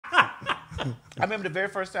I remember the very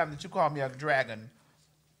first time that you called me a dragon.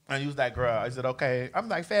 And you was like, girl, is it okay? I'm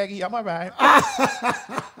like, faggy, I'm all right.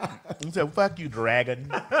 You said, fuck you,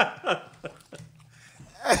 dragon.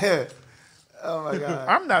 Oh my God.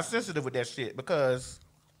 I'm not sensitive with that shit because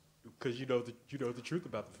you know the truth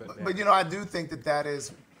about the fact. But you know, I do think that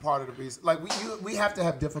is part of the reason. Like we have to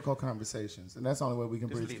have difficult conversations, and that's the only way we can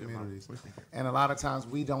bridge communities. And a lot of times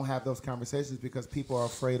we don't have those conversations because people are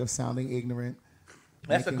afraid of sounding ignorant.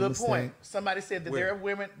 That's a good point. Somebody said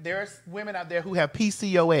that there's women out there who have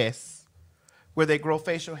PCOS, where they grow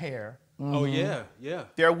facial hair. Mm-hmm. Oh yeah, yeah.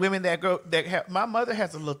 There are women that have. My mother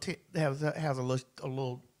has a little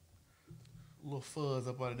little fuzz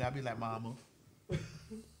up on it. I'd be like, mama.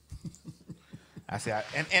 I say,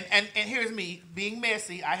 and here's me being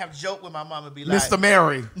messy. I have joked with my mama, be like, Mr.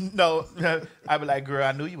 Mary. No, I'd be like, girl,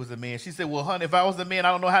 I knew you was a man. She said, well, honey, if I was a man,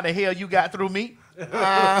 I don't know how the hell you got through me.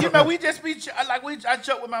 You know, we just be like, I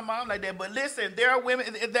joke with my mom like that. But listen, there are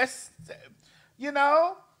women that's, you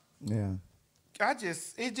know, yeah.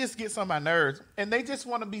 It just gets on my nerves, and they just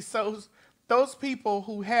want to be so. Those people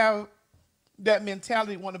who have that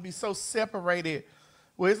mentality want to be so separated.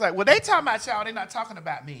 Where it's like, well, they talking about y'all, they not talking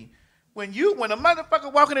about me. When a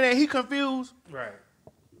motherfucker walking in there, he confused. Right.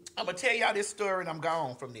 I'm gonna tell y'all this story and I'm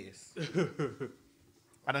gone from this.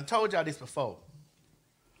 I done told y'all this before.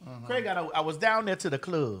 Craig, I was down there to the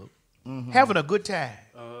club, having a good time.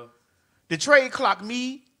 The trade clocked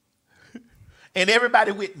me and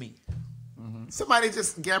everybody with me. Somebody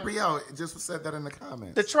Gabrielle just said that in the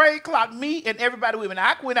comments. The trade clocked me and everybody with me. And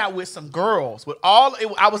I went out with some girls.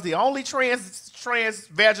 I was the only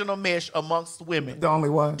transvaginal mesh amongst women. The only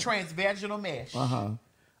one? Transvaginal mesh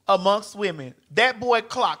amongst women. That boy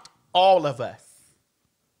clocked all of us.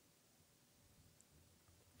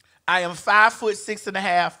 I am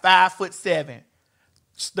 5'6.5",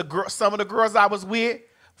 5'7". Some of the girls I was with,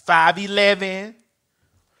 5'11".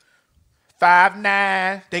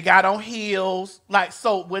 5'9", they got on heels. Like,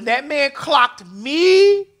 so when that man clocked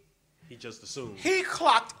me, he just assumed. He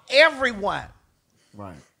clocked everyone.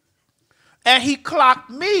 Right. And he clocked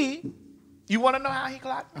me. You want to know how he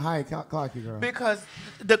clocked me? How he clocked you, girl? Because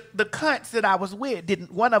the cunts that I was with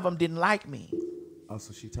one of them didn't like me. Oh,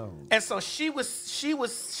 so she told. And so she was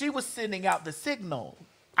sending out the signal.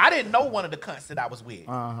 I didn't know one of the cunts that I was with.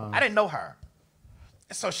 I didn't know her.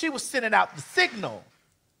 And so she was sending out the signal.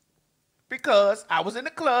 Because I was in the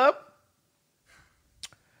club,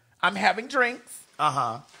 I'm having drinks.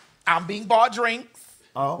 I'm being bought drinks.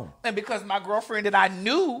 Oh. And because my girlfriend that I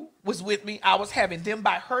knew was with me, I was having them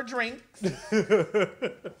buy her drinks.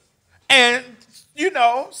 And, you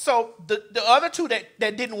know, so the other two that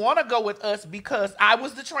didn't want to go with us because I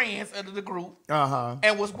was the trans of the group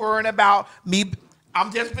and was worrying about me.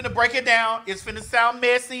 I'm just finna break it down. It's finna sound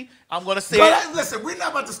messy. I'm gonna say it. Listen, we're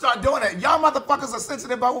not about to start doing that. Y'all motherfuckers are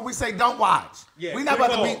sensitive about what we say. Don't watch. Yeah, we're not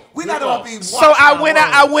about to be. We're not about to be. So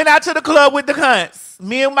I went out to the club with the cunts.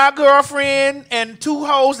 Me and my girlfriend and two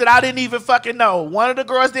hoes that I didn't even fucking know. One of the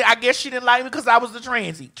girls I guess she didn't like me because I was the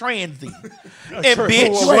transy. And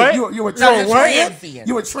bitch, you were transient.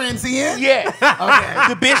 You were transient. Yeah.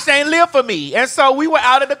 Okay. The bitch ain't live for me. And so we were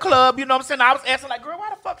out at the club. You know what I'm saying? I was asking like, girl, why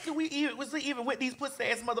the fuck do we even with these pussy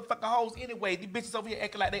ass motherfucking hoes anyway? These bitches over here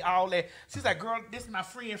acting like they all that. She's like, girl, this is my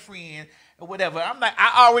friend or whatever. I'm like,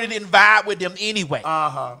 I already didn't vibe with them anyway.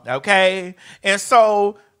 Okay. And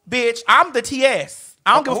so, bitch, I'm the TS.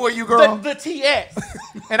 I don't give who are you, girl? The TS.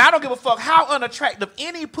 And I don't give a fuck how unattractive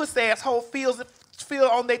any pussy asshole feel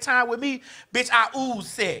on their time with me. Bitch, I ooze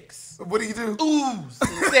sex. What do you do? Ooze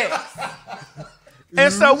sex.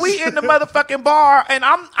 And so we in the motherfucking bar and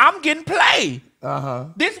I'm getting played.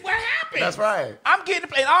 This is what happened. That's right. I'm getting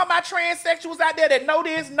played. All my transsexuals out there that know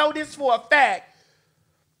this for a fact.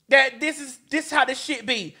 That this is how this shit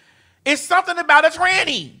be. It's something about a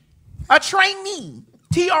trainee. A trainee.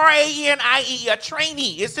 TRANIE, a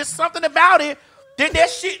trainee. It's just something about it. That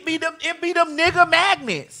shit be them nigga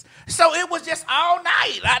magnets. So it was just all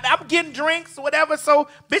night. I'm getting drinks, whatever. So,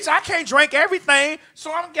 bitch, I can't drink everything.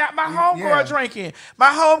 So I got my homegirl drinking. My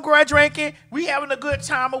homegirl drinking. We having a good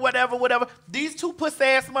time or whatever. These two pussy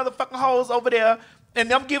ass motherfucking hoes over there,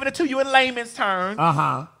 and I'm giving it to you in layman's terms.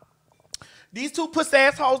 These two pussy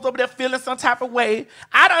ass hoes over there feeling some type of way.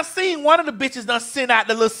 I done seen one of the bitches done send out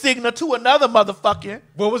the little signal to another motherfucker.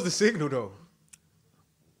 What was the signal though?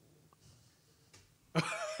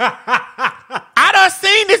 I done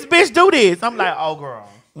seen this bitch do this. I'm like, oh girl,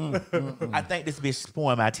 I think this bitch is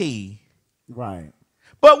pouring my tea. Right.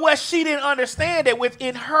 But what she didn't understand that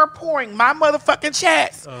within her pouring my motherfucking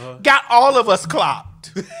chats, got all of us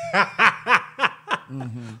clocked.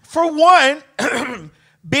 For one,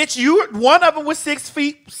 Bitch, one of them was 6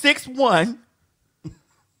 feet, 6'1".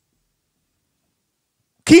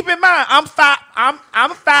 Keep in mind, I'm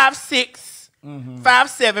 5'6",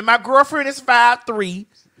 5'7". My girlfriend is 5'3".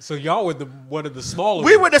 So y'all were one of the smaller.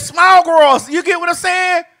 We were the small girls. You get what I'm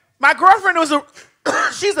saying? My girlfriend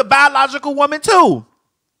she's a biological woman too.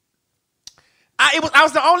 I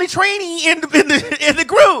was the only trainee in the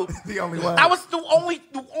group. The only one. I was the only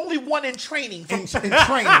one in training. In training.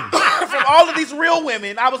 From all of these real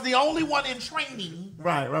women, I was the only one in training.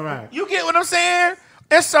 Right. You get what I'm saying?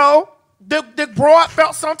 And so the broad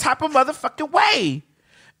felt some type of motherfucking way.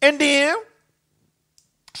 And then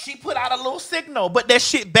she put out a little signal, but that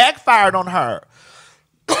shit backfired on her.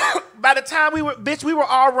 By the time we were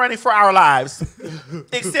all running for our lives.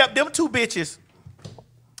 Except them two bitches.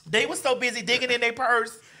 They were so busy digging in their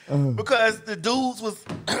purse because the dudes was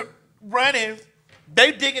running.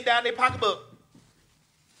 They digging down their pocketbook.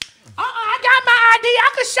 I got my ID.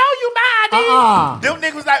 I can show you my ID. Them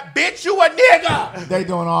niggas was like, bitch, you a nigga. They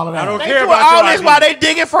doing all of that. I don't They care doing about all your this ID. while they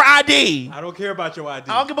digging for ID. I don't care about your ID.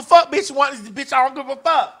 I don't give a fuck, bitch. Bitch, I don't give a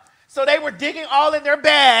fuck. So they were digging all in their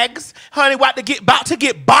bags, honey, about to get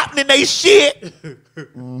bopped in they shit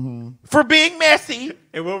for being messy.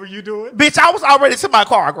 And what were you doing? Bitch, I was already to my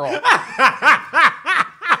car, girl.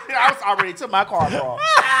 I was already to my car, girl.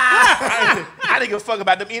 I didn't give a fuck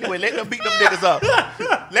about them anyway. Let them beat them niggas up.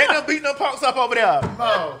 Let them beat them punks up over there.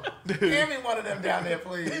 Mo, give me one of them down there,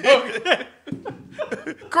 please.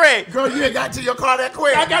 Craig. Girl, you ain't got to your car that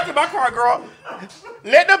quick. I got to my car, girl.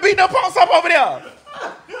 Let them beat them punks up over there.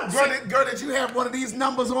 Girl, did you have one of these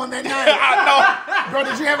numbers on that night? I know. Girl,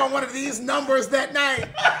 did you have on one of these numbers that night?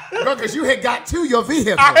 Girl, because you had got to your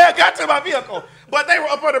vehicle. I had got to my vehicle, but they were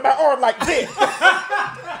up under my arm like this.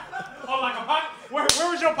 Oh, like a pocket? Where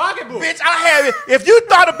was your pocketbook? Bitch, I had it. If you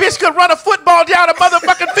thought a bitch could run a football down a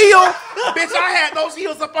motherfucking field, bitch, I had those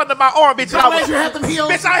heels up under my arm, bitch. Don't let you have them heels.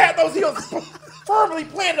 Bitch, I had those heels firmly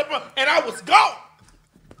planted up, and I was gone.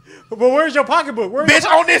 But where's your pocketbook? Bitch,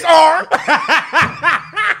 on this arm.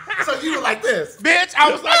 So you were like this. Bitch,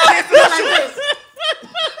 I was like this.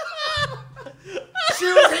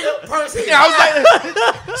 Shoes here, purse here. Yeah, I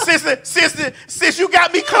was like, since you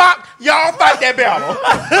got me clocked, y'all fight that battle.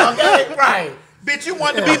 Okay, right. Bitch, you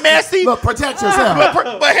want to be messy? Look, protect yourself.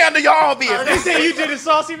 But handle your own They business. said you did a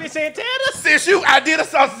saucy Miss Santana. I did a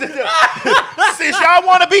sausage. Since y'all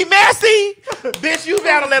want to be messy, bitch, you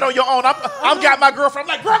battle that on your own. I'm got my girlfriend.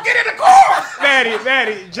 I'm like, girl, get in the car.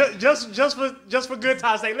 Maddie, just for good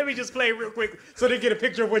time's sake, let me just play it real quick so they get a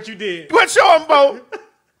picture of what you did. What show them, Bo?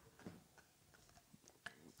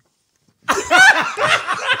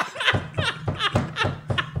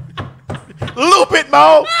 Loop it,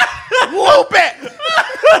 Mo. Loop it.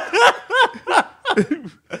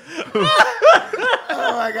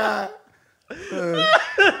 Oh my God.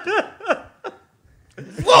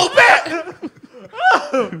 Loop it.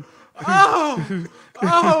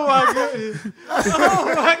 Oh my goodness.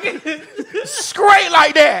 Oh my goodness. Straight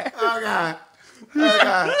like that. Oh God.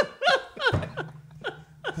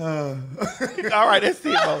 All right, that's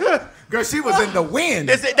it, Mo. Girl, she was in the wind.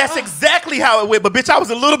 That's exactly how it went, but bitch, I was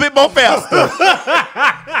a little bit more faster.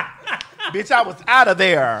 Bitch, I was out of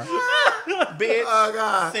there. Bitch, Oh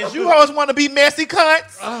God. since you hoes want to be messy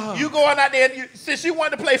cunts, you going out there, and since you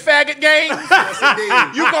want to play faggot games, Yes,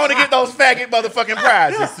 indeed. you going to get those faggot motherfucking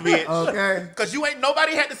prizes, bitch. Okay. Because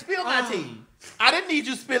nobody had to spill my tea. I didn't need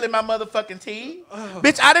you spilling my motherfucking tea.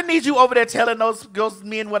 Bitch, I didn't need you over there telling those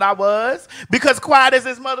men what I was. Because quiet as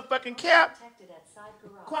this motherfucking cap.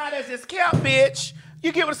 Quiet as this cap, bitch.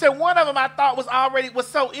 You get what I'm saying? One of them I thought was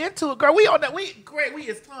so into it. Girl, we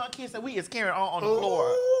is tongue kissing. We is carrying on the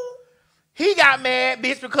floor. He got mad,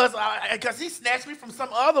 bitch, because he snatched me from some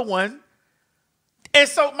other one. And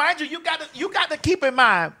so, mind you, you got to keep in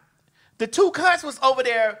mind, the two cunts was over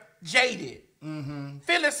there jaded.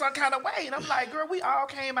 Feeling some kind of way. And I'm like, girl, we all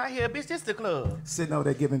came out here, bitch, this the club. Sitting over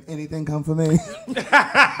there giving anything come for me.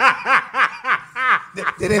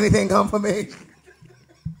 Did anything come for me?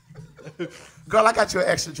 Girl, I got you an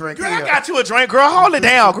extra drink. Girl, here. I got you a drink, girl. Hold it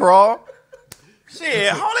down, girl.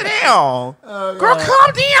 Shit, hold it down. Girl,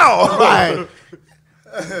 calm down. Right.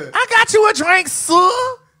 I got you a drink, sir.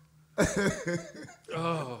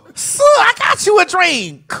 Sir, I got you a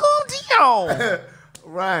drink. Calm down.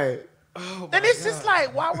 Right. And it's just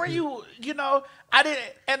like, why were you, and I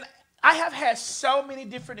have had so many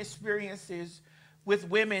different experiences with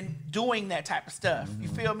women doing that type of stuff. You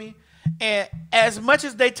feel me? And as much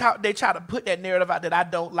as they try to put that narrative out that I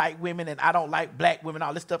don't like women and I don't like black women,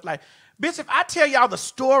 all this stuff, like, bitch, if I tell y'all the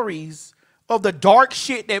stories of the dark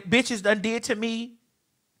shit that bitches done did to me,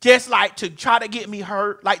 just like to try to get me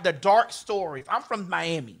hurt, like the dark stories. I'm from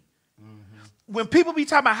Miami. When people be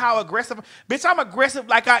talking about how aggressive, bitch, I'm aggressive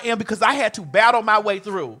like I am because I had to battle my way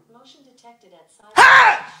through. Motion detected at side.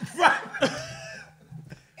 Ha!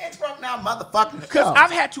 Interrupt now, motherfucker. Because I've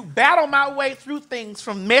had to battle my way through things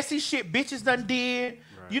from messy shit bitches done did.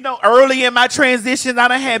 Right. You know, early in my transitions, I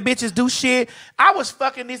done had bitches do shit. I was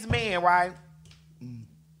fucking this man, right?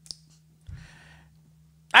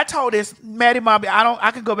 I told this Maddie Mobby,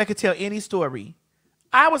 I could go back and tell any story.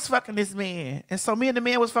 I was fucking this man. And so me and the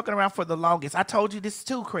man was fucking around for the longest. I told you this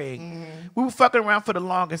too, Craig. We were fucking around for the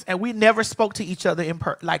longest and we never spoke to each other in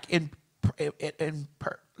public.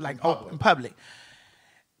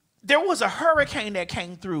 There was a hurricane that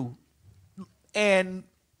came through and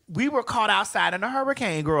we were caught outside in a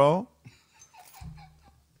hurricane, girl.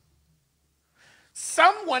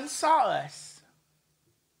 Someone saw us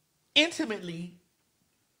intimately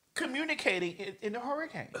communicating in the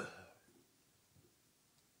hurricane.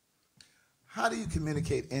 How do you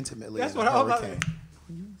communicate intimately That's in what a I was hurricane?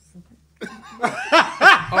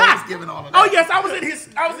 Oh, giving all of that. Oh yes, I was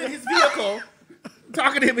in his vehicle,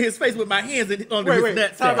 talking to him in his face with my hands under his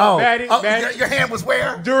nutsack. Maddie, your hand was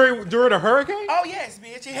where? During a hurricane? Oh yes,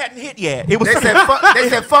 bitch, it hadn't hit yet. It was. They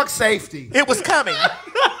said fuck safety. It was coming,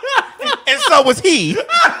 and so was he.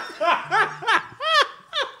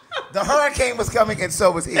 The hurricane was coming, and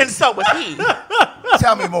so was he. And so was he.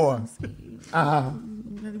 Tell me more.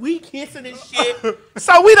 We kissing and shit.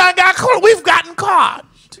 So we've gotten caught.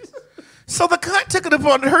 So the cunt took it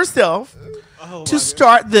upon herself to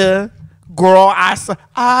start the girl. I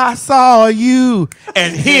saw you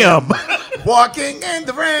and him walking in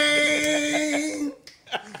the rain.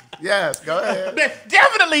 Yes, go ahead.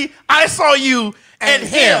 Definitely, I saw you and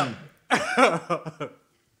him.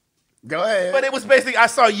 Go ahead. But it was basically I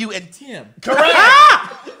saw you and Tim. Correct.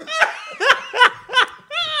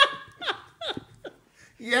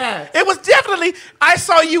 Yeah. It was definitely I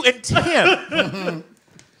saw you and Tim.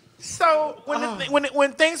 So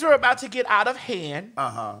when things were about to get out of hand,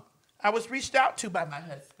 I was reached out to by my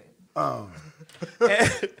husband. Oh.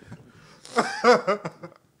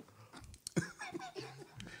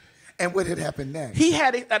 And what had happened next? He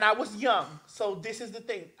had it, and I was young. So this is the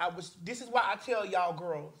thing. This is why I tell y'all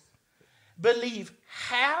girls, believe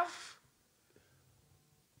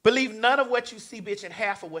none of what you see, bitch, and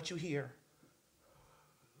half of what you hear.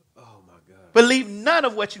 Oh my God. Believe none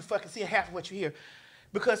of what you fucking see and half of what you hear.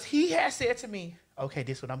 Because he has said to me, okay,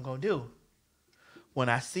 this is what I'm going to do. When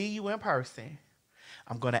I see you in person,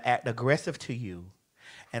 I'm going to act aggressive to you.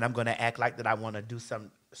 And I'm going to act like that I want to do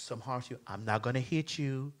some harm to you. I'm not going to hit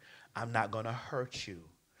you. I'm not going to hurt you.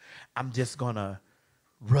 I'm just going to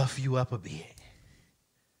rough you up a bit.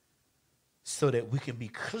 So that we can be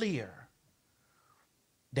clear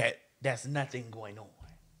that there's nothing going on.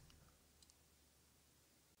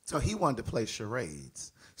 So he wanted to play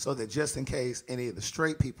charades, so that just in case any of the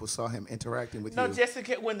straight people saw him interacting with you. No, just in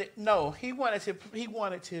case he wanted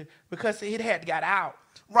to because it had got out.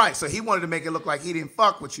 Right, so he wanted to make it look like he didn't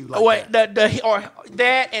fuck with you like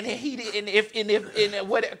that. And he did,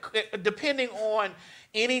 what depending on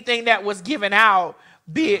anything that was given out,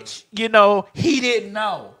 bitch, he didn't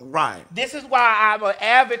know. Right. This is why I'm an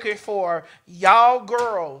advocate for y'all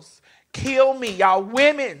girls. Kill me, y'all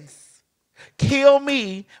women's. Kill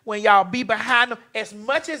me when y'all be behind them. As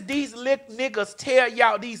much as these niggas tell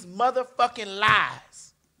y'all these motherfucking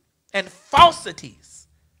lies and falsities,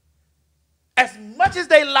 as much as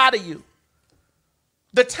they lie to you,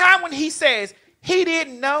 the time when he says he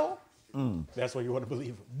didn't know, that's what you want to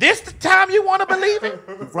believe him. This the time you want to believe him?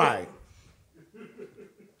 Right.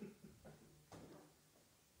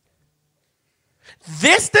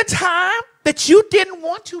 This the time that you didn't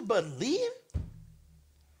want to believe?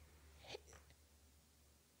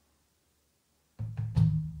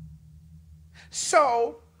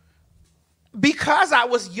 So, because I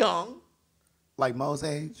was young. Like Mo's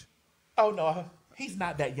age? Oh, no. He's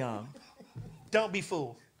not that young. Don't be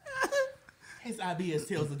fooled. His ideas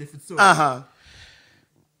tells a different story.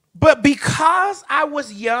 But because I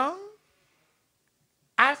was young,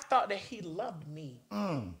 I thought that he loved me.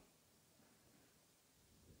 And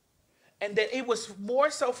that it was more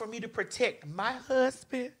so for me to protect my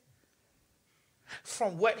husband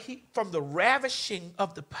from the ravishing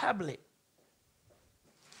of the public.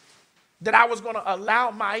 That I was going to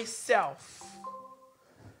allow myself.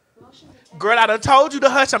 Girl, I done told you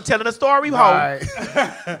to hush. I'm telling a story, right.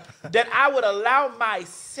 That I would allow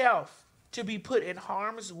myself to be put in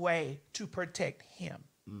harm's way to protect him.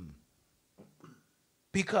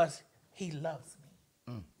 Because he loves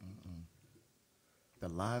me. The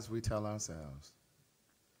lies we tell ourselves.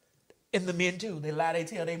 And the men too. They lie, they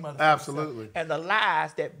tell their mother. Absolutely. And the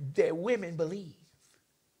lies that women believe.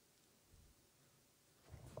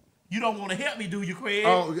 You don't want to help me, do you, Craig?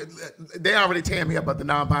 Oh, they already tearing me up about the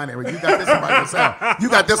non-binary. You got this one by yourself. You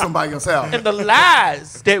got this one by yourself. And the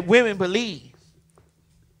lies that women believe.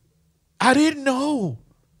 I didn't know.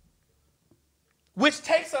 Which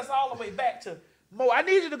takes us all the way back to Mo. I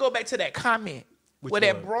need you to go back to that comment where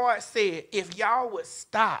that broad said, if y'all would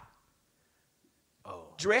stop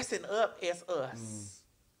dressing up as us.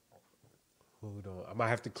 Hold on. I might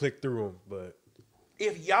have to click through them, but.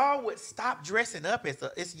 If y'all would stop dressing up as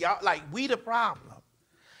us, it's y'all, like, we the problem.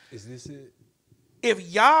 Is this it? If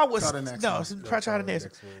y'all would, Try the next no, one. try the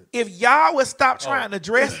next one. If y'all would stop trying to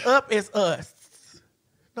dress up as us.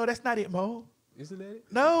 No, that's not it, Mo. Isn't that it?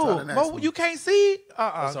 No, Mo, one. you can't see it.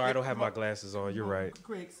 I'm sorry, I don't have my glasses on. You're right.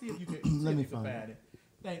 Craig, see if you can. Let me find it.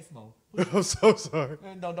 Thanks, Mo. I'm so sorry.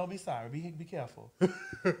 No, don't be sorry. Be careful.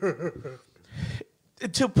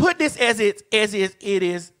 To put this as it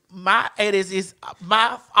is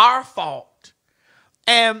our fault.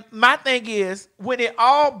 And my thing is, when it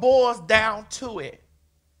all boils down to it,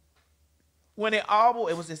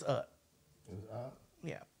 it was just up. It was up?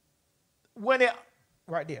 Yeah.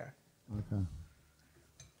 Right there. Okay.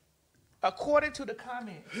 According to the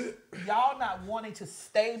comment, y'all not wanting to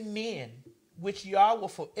stay men, which y'all will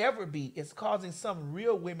forever be, is causing some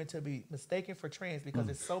real women to be mistaken for trans because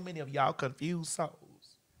there's so many of y'all confused souls.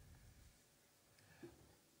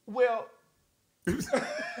 Well,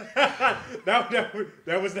 that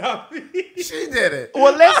was not me. She did it.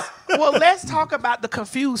 let's talk about the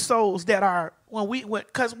confused souls that are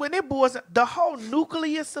because when it boils the whole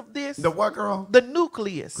nucleus of this. The what, girl? The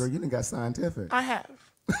nucleus. Girl, you done got scientific. I have.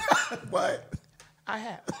 What? I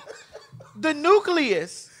have. The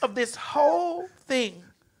nucleus of this whole thing.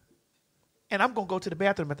 And I'm gonna go to the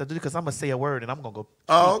bathroom after this because I'm gonna say a word and I'm gonna go.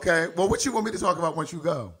 Oh, okay. Well, what you want me to talk about once you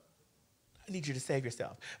go? I need you to save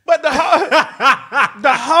yourself. But the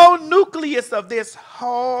whole nucleus of this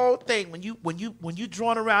whole thing, when you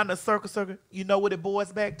drawn around the circle, you know what it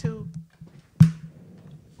boils back to?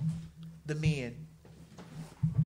 The men.